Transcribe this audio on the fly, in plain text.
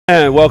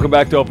And welcome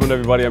back to Open,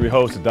 everybody. I'm your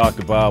host,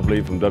 Dr. Bob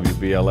Lee from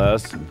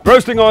WBLS.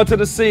 Bursting onto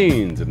the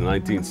scenes in the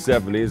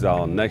 1970s,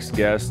 our next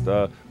guest,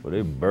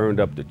 they burned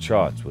up the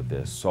charts with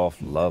their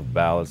soft love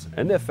ballads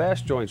and their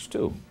fast joints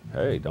too.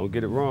 Hey, don't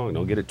get it wrong,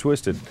 don't get it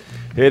twisted.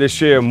 Here to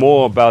share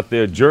more about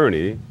their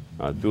journey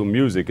through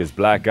music is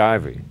Black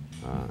Ivory.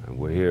 And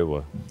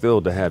we're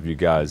thrilled to have you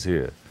guys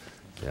here.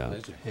 Yeah,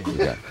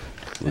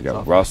 we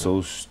got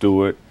Russell,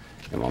 Stewart,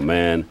 and my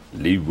man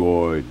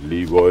Leroy.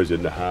 Leroy's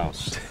in the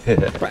house.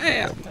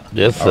 Bam!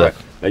 Yes, sir. All right.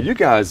 Now you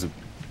guys have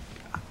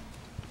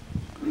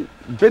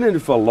been in it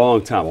for a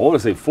long time. I want to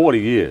say 40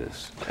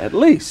 years, at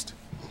least.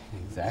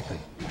 Exactly.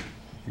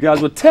 You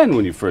guys were 10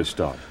 when you first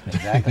started.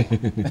 Exactly.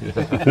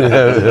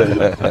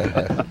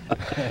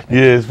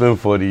 Yeah, it's been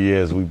 40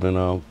 years. We've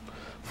been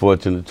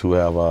fortunate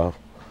to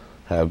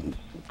have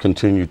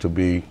continued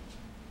to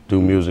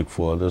do music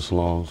for this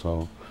long.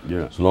 So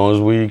Yeah. as long as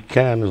we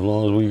can, as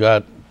long as we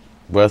got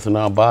breath in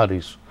our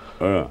bodies,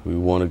 we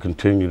want to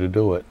continue to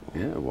do it.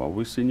 Yeah, well,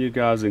 we've seen you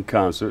guys in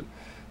concert,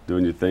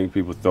 doing your thing,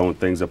 people throwing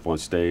things up on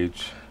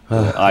stage,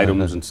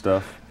 items and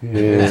stuff.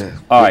 Yeah.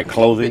 All right,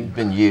 clothing.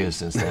 Been years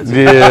since that.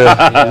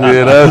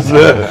 Yeah, that's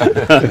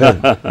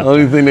it.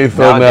 Only thing they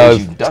throw now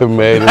Nowadays is you duck.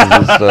 tomatoes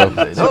and stuff.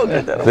 Don't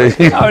get that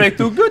away. Oh, they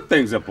threw good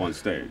things up on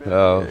stage.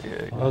 Oh, Got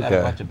a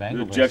okay. bunch of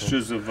bangle The bracelets.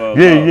 gestures of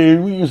Yeah,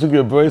 we used to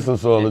get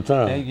bracelets all the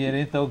time. They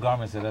didn't throw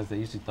garments at us. They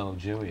used to throw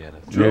jewelry at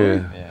us. Yeah.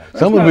 Yeah.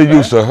 Some not of it bad.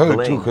 used to hurt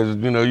Bling. too,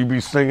 because you be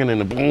singing in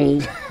the boom.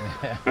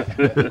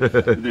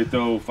 Did they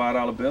throw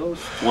 $5 bills,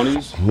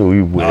 20s?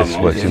 We wish,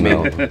 but They you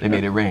know. they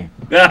made it rain.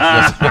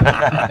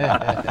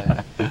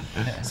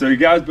 So you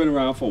guys been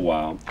around for a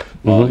while.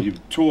 You've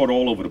toured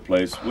all over the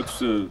place. What's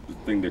the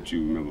thing that you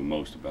remember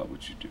most about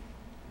what you do?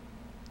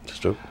 It's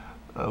true.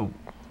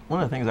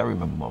 One of the things I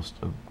remember most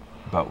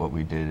about what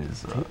we did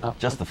is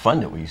just the fun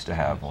that we used to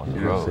have on the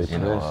road.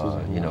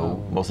 You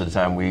know, most of the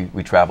time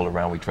we traveled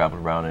around. We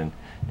traveled around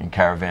in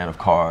caravan of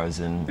cars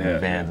and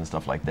vans and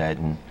stuff like that,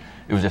 and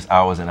it was just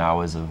hours and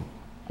hours of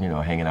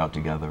hanging out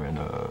together and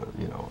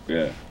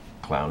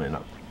clowning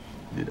up.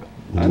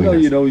 I know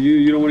you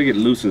don't want to get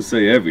loose and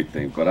say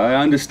everything, but I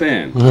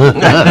understand. The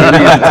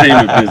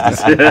entertainment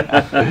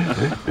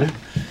business.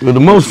 Well, the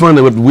most fun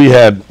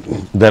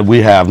that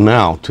we have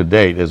now to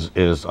date is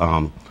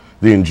the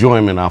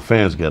enjoyment our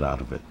fans get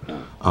out of it.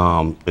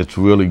 It's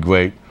really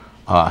great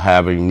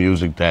having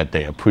music that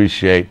they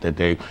appreciate. That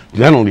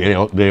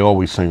they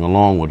always sing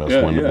along with us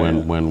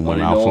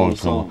when our songs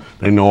come.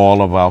 They know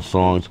all of our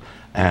songs,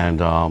 and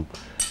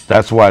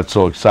that's why it's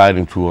so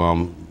exciting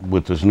to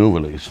with this new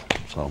release.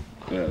 So.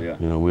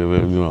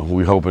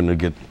 We're hoping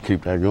to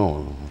keep that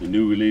going. The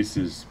new release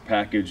is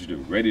packaged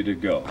and ready to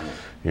go.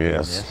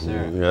 Yes,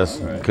 sir. yes.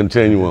 Right.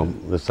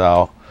 Continuum. It's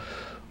our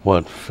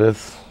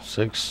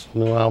sixth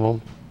new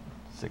album.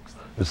 Sixth.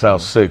 It's our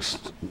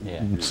sixth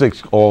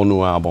all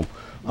new album.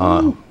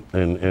 And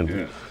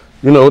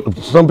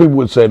some people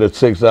would say that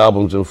 6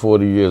 albums in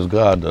 40 years.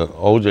 God, the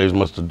OJs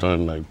must have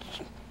done like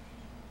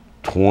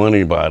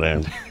 20 by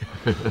then.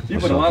 Yeah,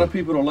 but a lot of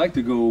people don't like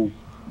to go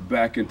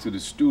back into the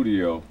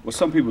studio. Well,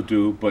 some people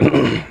do, but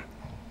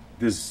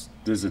there's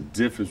a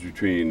difference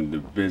between the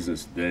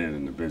business then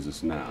and the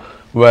business now.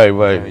 Right.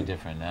 Very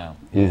different now.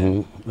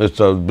 It's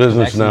a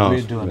business Actually, now.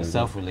 we're doing a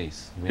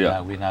self-release.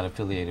 We're not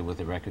affiliated with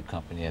a record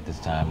company at this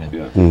time.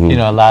 And,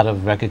 a lot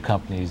of record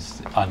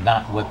companies are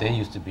not what they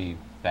used to be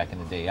back in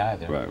the day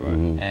either. Right.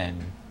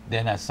 And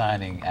they're not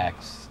signing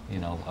acts,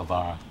 of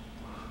our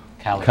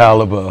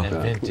Caliber. and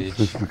vintage.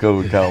 Just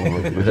because of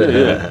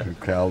caliber.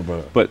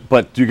 Caliber.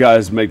 But you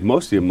guys make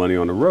most of your money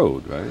on the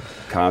road, right?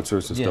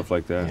 Concerts and stuff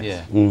like that.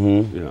 Yeah.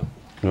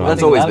 Well, I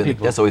think a lot of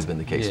people- that's always been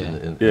the case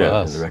in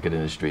the record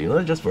industry.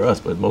 Not just for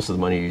us, but most of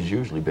the money has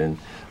usually been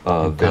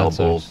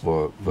available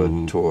for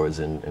tours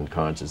and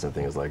concerts and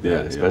things like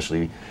that.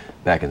 Especially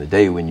back in the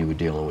day when you were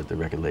dealing with the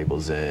record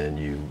labels and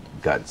you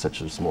got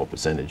such a small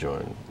percentage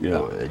on.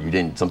 You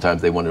didn't.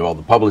 Sometimes they wanted all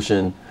the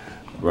publishing.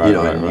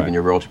 And even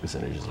your royalty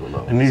percentages were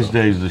low. And these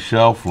days, the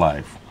shelf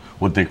life,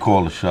 what they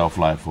call the shelf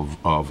life of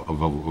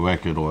a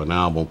record or an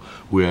album,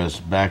 whereas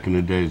back in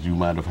the days, you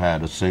might have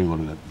had a single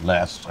that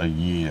lasts a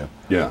year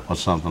or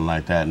something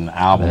like that, and an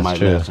album might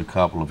last a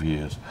couple of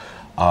years.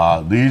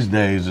 These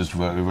days, it's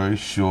very, very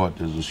short.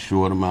 There's a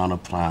short amount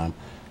of time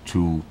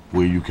to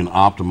where you can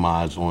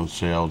optimize on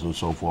sales and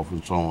so forth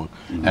and so on.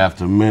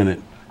 After a minute,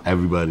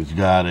 everybody's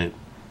got it,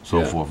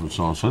 so forth and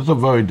so on. So it's a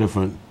very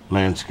different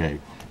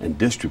landscape. And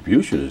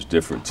distribution is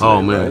different too.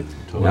 Oh, man.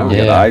 Right? Now we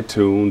got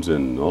iTunes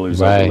and all these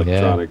other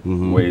electronic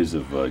ways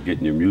of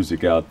getting your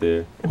music out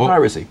there. And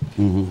piracy.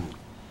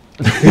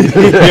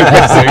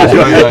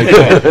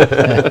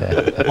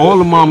 All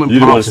the mom and You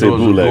don't pop want to say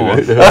stores are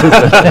bootleg, going.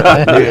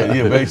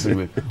 right?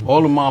 Basically.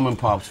 All the mom and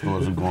pop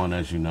stores are going,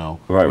 as you know.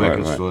 Record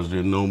Right. stores. There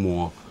are no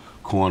more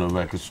corner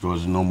record stores.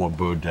 There's no more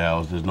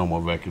Birdells. There's no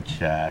more Record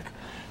Shack,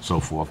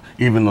 so forth.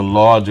 Even the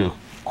larger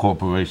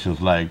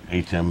corporations like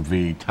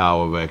HMV,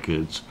 Tower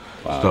Records,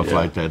 stuff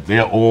like that,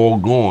 they're all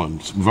gone.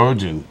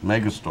 Virgin,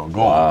 Megastore, gone.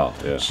 Wow,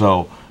 yeah.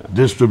 So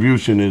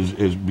distribution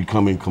is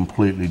becoming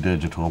completely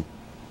digital.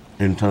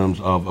 in terms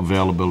of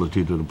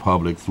availability to the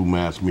public through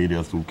mass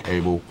media, through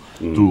cable,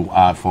 through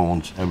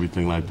iPhones,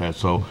 everything like that.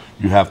 So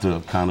you have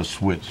to kind of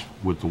switch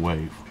with the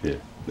wave. Yeah.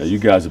 Now you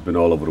guys have been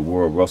all over the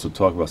world. Russell,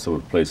 talk about some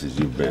of the places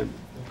you've been.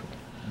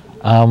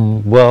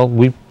 Well,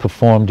 we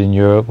performed in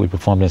Europe, we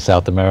performed in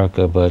South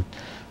America, but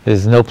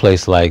there's no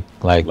place like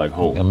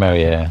home.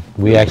 America.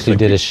 We actually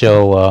did a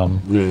show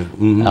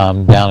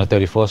down at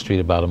 34th Street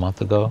about a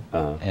month ago,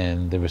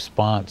 and the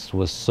response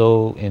was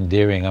so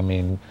endearing. I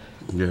mean,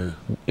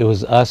 it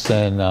was us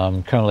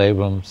and Colonel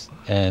Abrams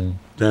and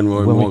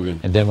Denroy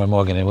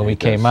Morgan. And when we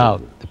came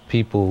out, the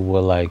people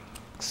were like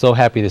so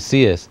happy to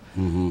see us.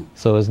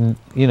 So it's,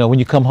 you know, when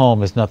you come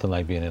home, it's nothing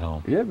like being at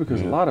home. Yeah,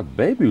 because a lot of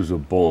babies were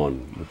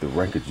born with the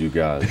records you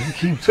guys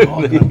keep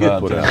talking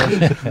about that.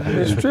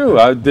 It's true.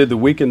 I did the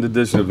weekend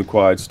edition of The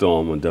Quiet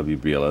Storm on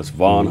WBLS.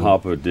 Vaughn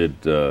Hopper did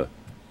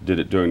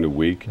it during the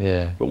week.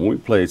 Yeah. But when we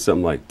played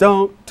something like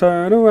 "Don't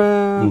Turn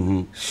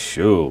Around,"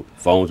 shoot,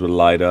 phones would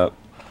light up.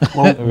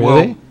 Well,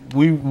 Really?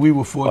 we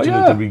were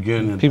fortunate to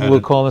begin. People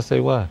would call and say,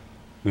 "What?"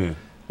 Yeah.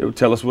 They would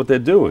tell us what they're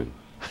doing.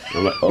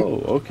 I'm like,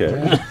 oh,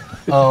 okay.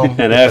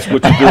 And ask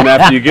what you're doing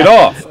after you get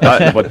off.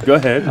 But go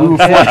ahead. We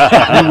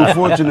were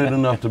fortunate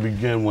enough to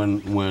begin when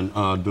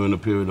during the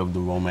period of the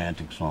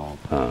romantic song,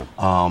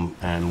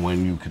 and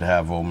when you could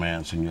have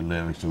romance in your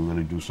lyrics and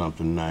really do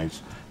something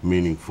nice,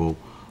 meaningful.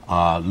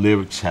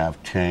 Lyrics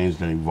have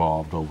changed and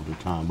evolved over the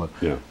time, but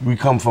we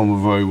come from a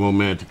very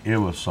romantic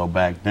era. So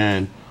back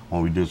then,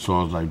 when we did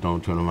songs like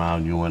 "Don't Turn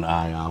Around," "You and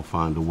I'll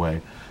Find a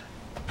Way,"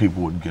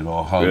 people would get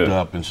all hugged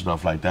up and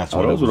stuff like that.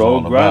 So those were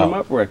all grind 'em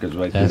up records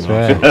right there. That's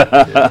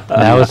right.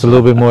 Now it's a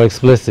little bit more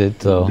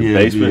explicit. So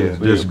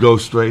just go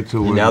straight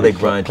to it. Now they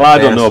grind.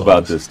 Clyde don't know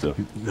about this stuff.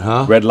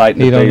 Red light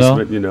in the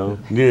basement, you know.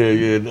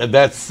 Yeah.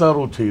 That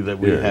subtlety that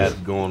we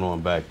had going on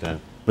back then.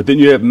 But then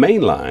you have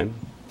mainline.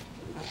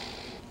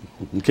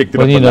 Kicked it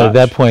well, up you a know, notch. at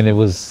that point it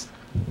was,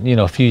 you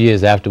know, a few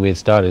years after we had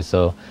started,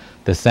 so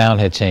the sound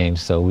had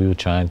changed. So we were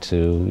trying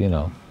to, you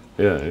know,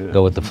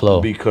 go with the flow,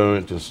 be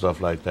current and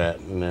stuff like that,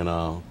 and then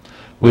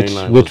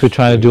which we're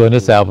trying to do on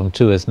this album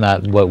too. It's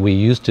not what we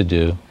used to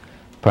do.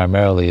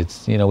 Primarily,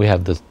 it's, you know, we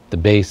have the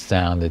bass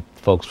sound that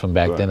folks from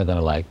back then are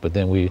gonna like, but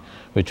then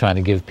we're trying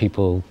to give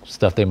people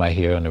stuff they might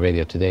hear on the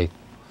radio today.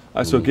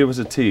 All right, so give us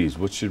a tease.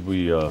 What should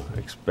we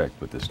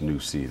expect with this new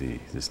CD,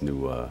 this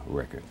new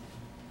record?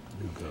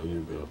 You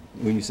go.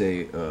 When you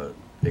say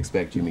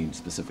expect, you mean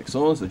specific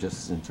songs or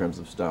just in terms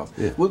of styles?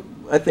 Yeah. Well,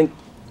 I think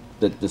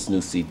that this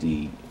new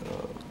CD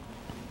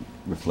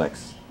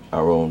reflects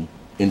our own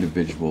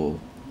individual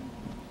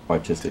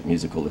artistic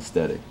musical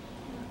aesthetic,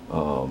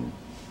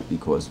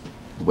 because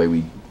the way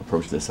we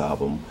approached this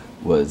album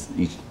was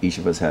each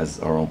of us has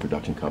our own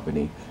production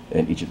company,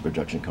 and each of the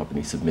production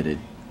companies submitted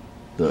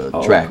the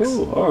tracks,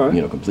 cool.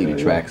 you know, completed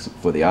tracks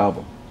for the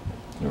album.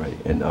 All right,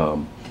 and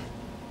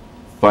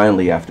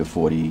finally, after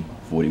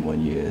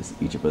 41 years,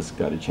 each of us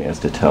got a chance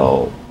to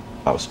tell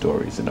our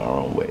stories in our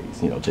own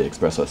ways, you know, to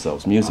express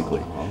ourselves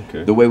musically,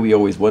 the way we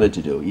always wanted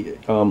to do.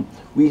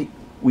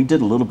 We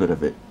did a little bit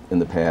of it in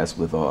the past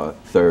with our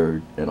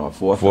third and our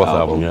fourth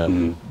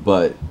album,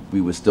 but we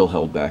were still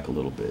held back a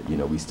little bit. You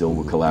know, we still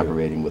were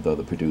collaborating with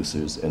other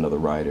producers and other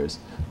writers,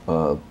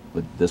 but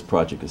this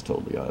project is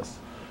totally us.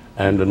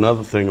 And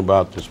another thing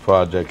about this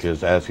project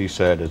is, as he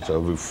said, it's a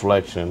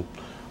reflection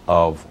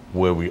of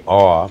where we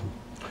are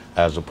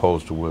as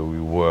opposed to where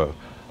we were.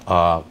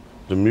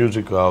 The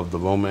music of the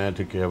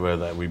romantic era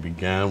that we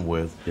began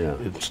with,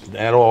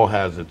 that all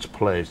has its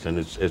place, and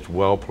it's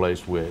well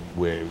placed where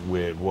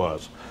it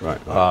was.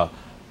 Right.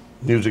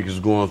 Music is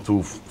going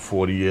through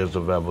 40 years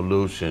of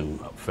evolution.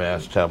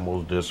 Fast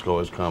tempos, disco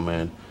is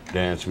coming,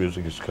 dance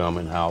music is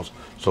coming, house,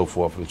 so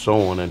forth and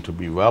so on. And to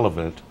be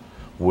relevant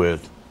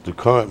with the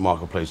current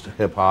marketplace, the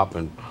hip hop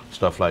and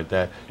stuff like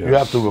that, you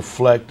have to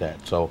reflect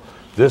that. So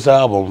this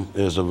album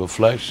is a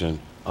reflection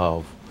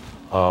of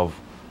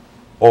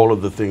all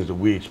of the things that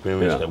we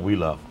experience that we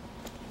love.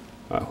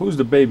 Who's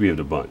the baby of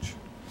the bunch?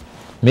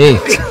 Me.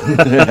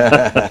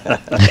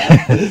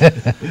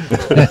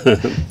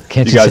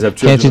 You guys have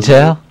children? Can't you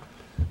tell?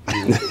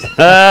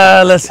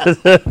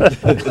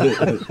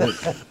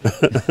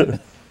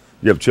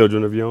 You have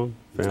children of your own?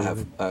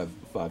 Family? I have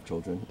 5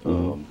 children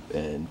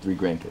and 3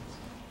 grandkids.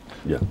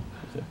 Yeah.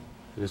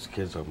 These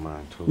kids are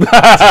mine too.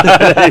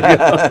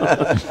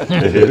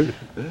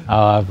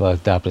 Oh, I've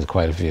adopted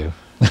quite a few.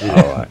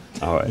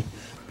 All right.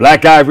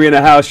 Black Ivory in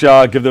the house,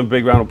 y'all. Give them a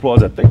big round of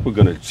applause. I think we're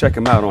going to check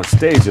them out on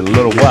stage in a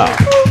little while.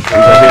 We're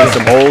going to hear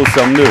some old,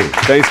 some new.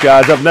 Thanks,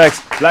 guys. Up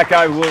next, Black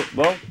Ivory,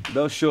 well,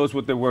 they'll show us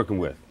what they're working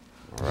with.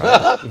 All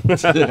right.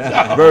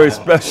 Very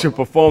special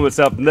performance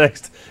up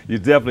next. You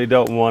definitely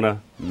don't want to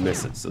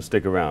miss it. So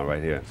stick around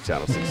right here.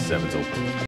 Channel 67's open.